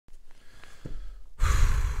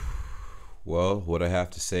Well, what I have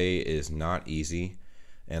to say is not easy,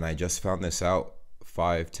 and I just found this out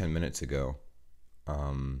 5-10 minutes ago.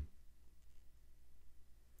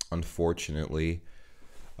 Unfortunately,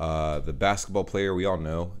 the basketball player we all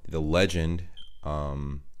know, the legend,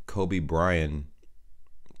 Kobe Bryant,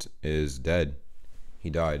 is dead. He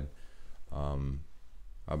died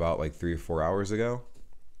about like 3 or 4 hours ago.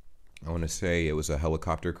 I want to say it was a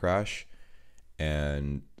helicopter crash,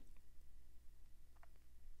 and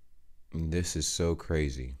this is so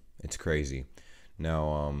crazy. It's crazy.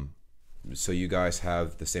 Now, so you guys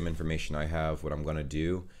have the same information I have. What I'm gonna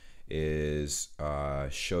do is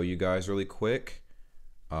show you guys really quick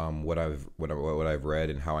what I've read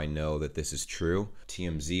and how I know that this is true.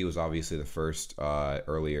 TMZ was obviously the first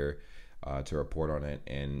earlier to report on it,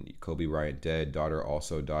 and Kobe Bryant dead. Daughter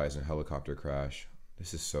also dies in helicopter crash.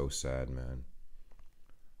 This is so sad, man.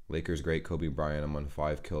 Lakers great Kobe Bryant among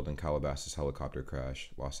 5 killed in Calabasas helicopter crash,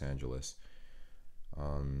 Los Angeles.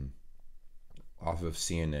 Off of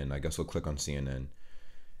CNN. I guess we'll click on CNN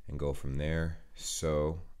and go from there.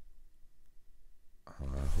 So,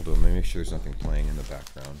 hold on. Let me make sure there's nothing playing in the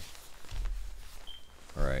background.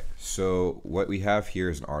 All right. So what we have here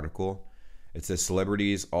is an article. It says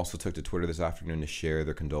celebrities also took to Twitter this afternoon to share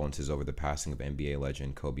their condolences over the passing of NBA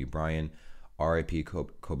legend Kobe Bryant. RIP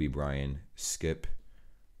Kobe Bryant. Skip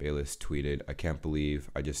Bayless tweeted, "I can't believe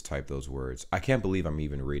I just typed those words. I can't believe I'm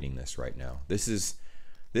even reading this right now. This is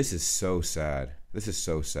so sad. This is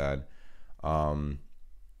so sad. Oh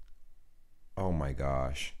my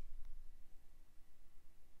gosh.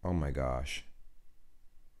 Oh my gosh."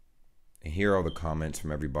 And here are all the comments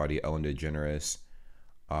from everybody. Ellen DeGeneres,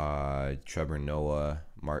 Trevor Noah,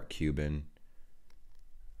 Mark Cuban.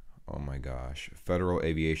 Oh my gosh. Federal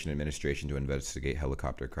Aviation Administration to investigate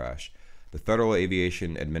helicopter crash. The Federal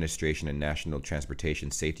Aviation Administration and National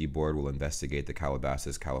Transportation Safety Board will investigate the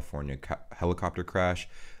Calabasas, California helicopter crash,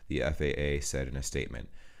 the FAA said in a statement.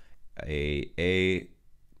 A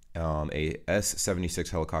S-76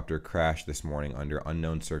 helicopter crashed this morning under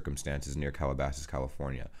unknown circumstances near Calabasas,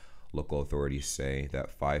 California. Local authorities say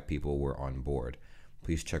that 5 people were on board.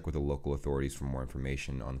 Please check with the local authorities for more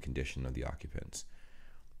information on the condition of the occupants.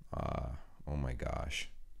 Oh my gosh.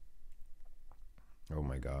 Oh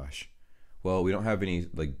my gosh. Well, we don't have any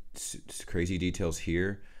like crazy details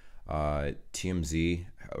here. TMZ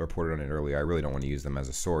reported on it earlier. I really don't want to use them as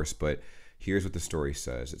a source, but here's what the story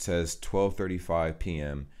says. It says 12:35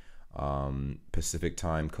 p.m. Pacific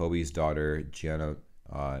time. Kobe's daughter Gianna,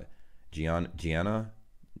 I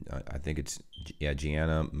think it's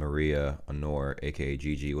Gianna Maria Honor, aka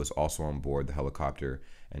Gigi, was also on board the helicopter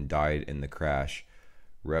and died in the crash.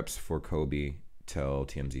 Reps for Kobe tell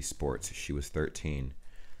TMZ Sports she was 13.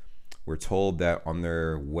 We're told that on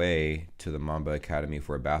their way to the Mamba Academy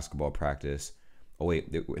for a basketball practice. Oh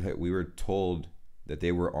wait, we were told that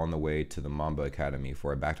they were on the way to the Mamba Academy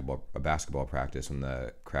for a basketball practice when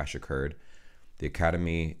the crash occurred. The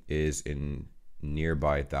academy is in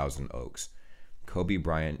nearby Thousand Oaks. Kobe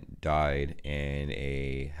Bryant died in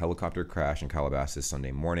a helicopter crash in Calabasas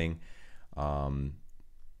Sunday morning.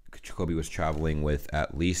 Kobe was traveling with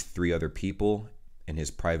at least 3 other people in his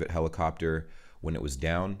private helicopter when it was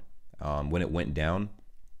down. When it went down,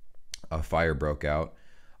 a fire broke out.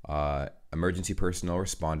 Emergency personnel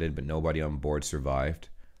responded, but nobody on board survived.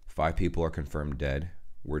 5 people are confirmed dead.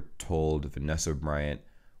 We're told Vanessa Bryant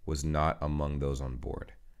was not among those on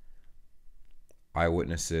board.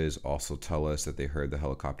 Eyewitnesses also tell us that they heard the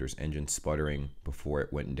helicopter's engine sputtering before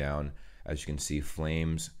it went down. As you can see,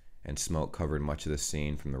 flames and smoke covered much of the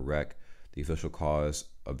scene from the wreck. The official cause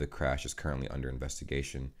of the crash is currently under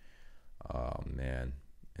investigation. Oh, man.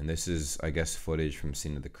 And this is, I guess, footage from the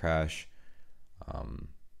scene of the crash.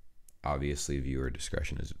 Obviously, viewer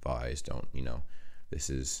discretion is advised. Don't, this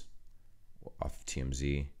is off of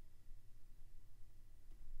TMZ.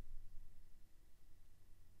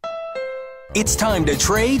 It's time to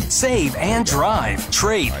trade, save, and drive.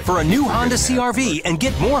 Trade for a new Honda CRV and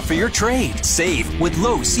get more for your trade. Save with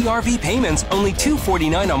low CRV payments, only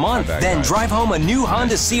 $249 a month. Then drive home a new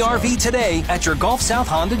Honda CRV today at your Gulf South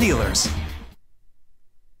Honda dealers.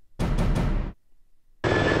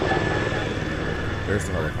 There's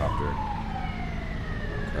the helicopter.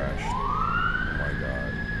 Crashed. Oh my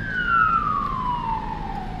god.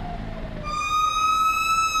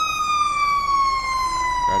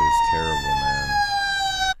 That is terrible, man.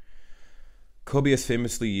 Kobe has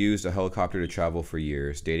famously used a helicopter to travel for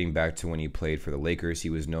years. Dating back to when he played for the Lakers, he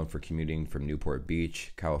was known for commuting from Newport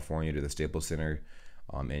Beach, California to the Staples Center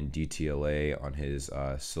in KTLA on his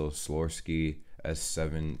Sikorsky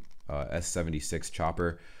S-76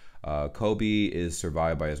 chopper. Kobe is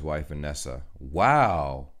survived by his wife, Vanessa.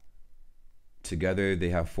 Wow. Together, they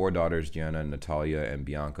have 4 daughters, Gianna, Natalia, and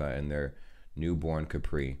Bianca, and their newborn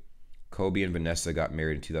Capri. Kobe and Vanessa got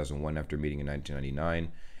married in 2001 after meeting in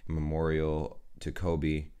 1999. A memorial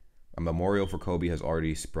for Kobe has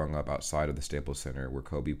already sprung up outside of the Staples Center, where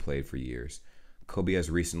Kobe played for years. Kobe has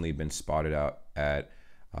recently been spotted out at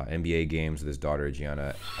NBA games with his daughter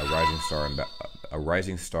Gianna, a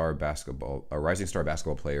rising star basketball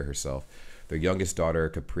player herself. Their youngest daughter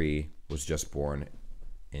Capri was just born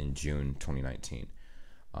in June 2019.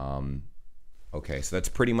 Okay, so that's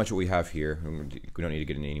pretty much what we have here. We don't need to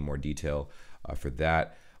get into any more detail for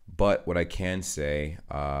that. But what I can say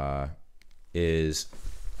is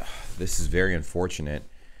this is very unfortunate,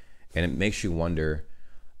 and it makes you wonder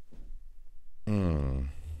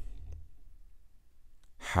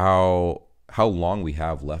how long we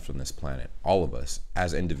have left on this planet. All of us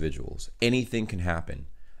as individuals. Anything can happen.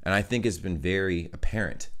 And I think it's been very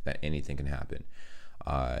apparent that anything can happen.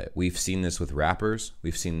 We've seen this with rappers.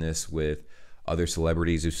 We've seen this with other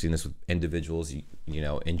celebrities. We've seen this with individuals,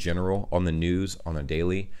 in general, on the news, on a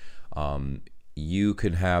daily. You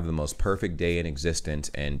could have the most perfect day in existence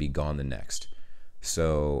and be gone the next.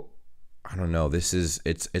 So I don't know. It's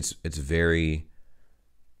very,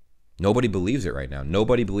 nobody believes it right now.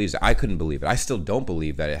 Nobody believes it. I couldn't believe it. I still don't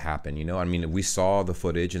believe that it happened. I mean, we saw the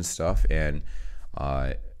footage and stuff, and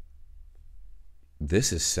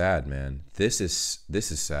this is sad, man. This is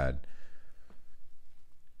sad.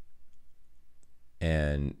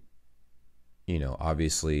 And,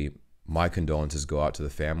 obviously my condolences go out to the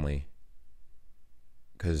family,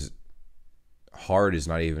 because hard is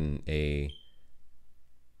not even an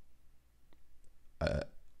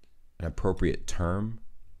appropriate term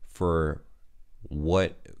for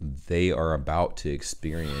what they are about to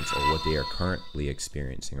experience, or what they are currently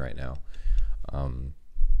experiencing right now.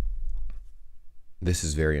 This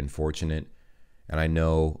is very unfortunate, and I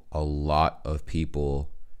know a lot of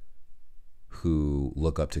people who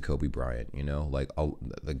look up to Kobe Bryant, like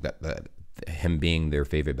that him being their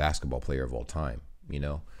favorite basketball player of all time,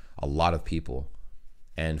 a lot of people.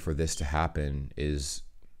 And for this to happen it's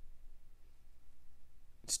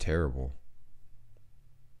terrible.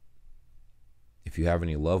 If you have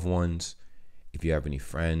any loved ones, if you have any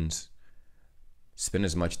friends, spend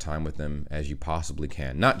as much time with them as you possibly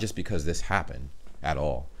can. Not just because this happened at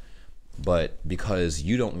all, but because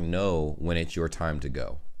you don't know when it's your time to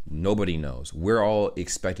go. Nobody knows. We're all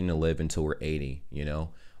expecting to live until we're 80,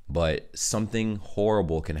 but something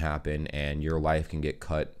horrible can happen and your life can get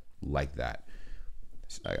cut like that.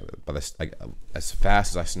 As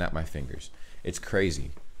fast as I snap my fingers. It's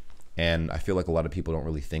crazy. And I feel like a lot of people don't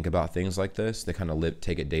really think about things like this. They kind of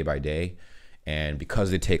take it day by day. And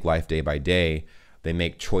because they take life day by day, they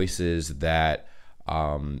make choices that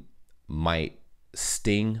might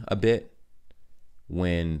sting a bit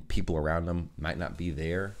when people around them might not be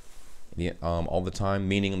there all the time.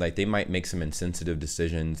 Meaning, like, they might make some insensitive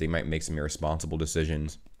decisions. They might make some irresponsible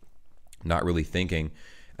decisions, not really thinking.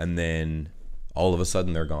 And then all of a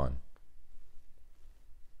sudden they're gone.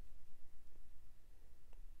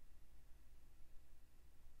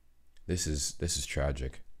 This is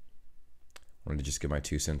tragic. I wanted to just give my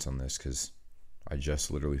 2 cents on this because I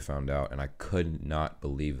just literally found out, and I could not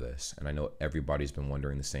believe this. And I know everybody's been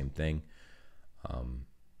wondering the same thing.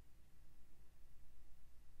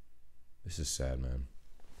 This is sad, man.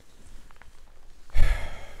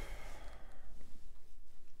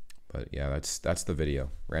 But yeah, that's the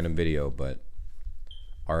video. Random video, but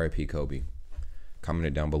RIP Kobe. Comment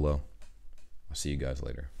it down below. I'll see you guys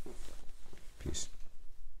later. Peace.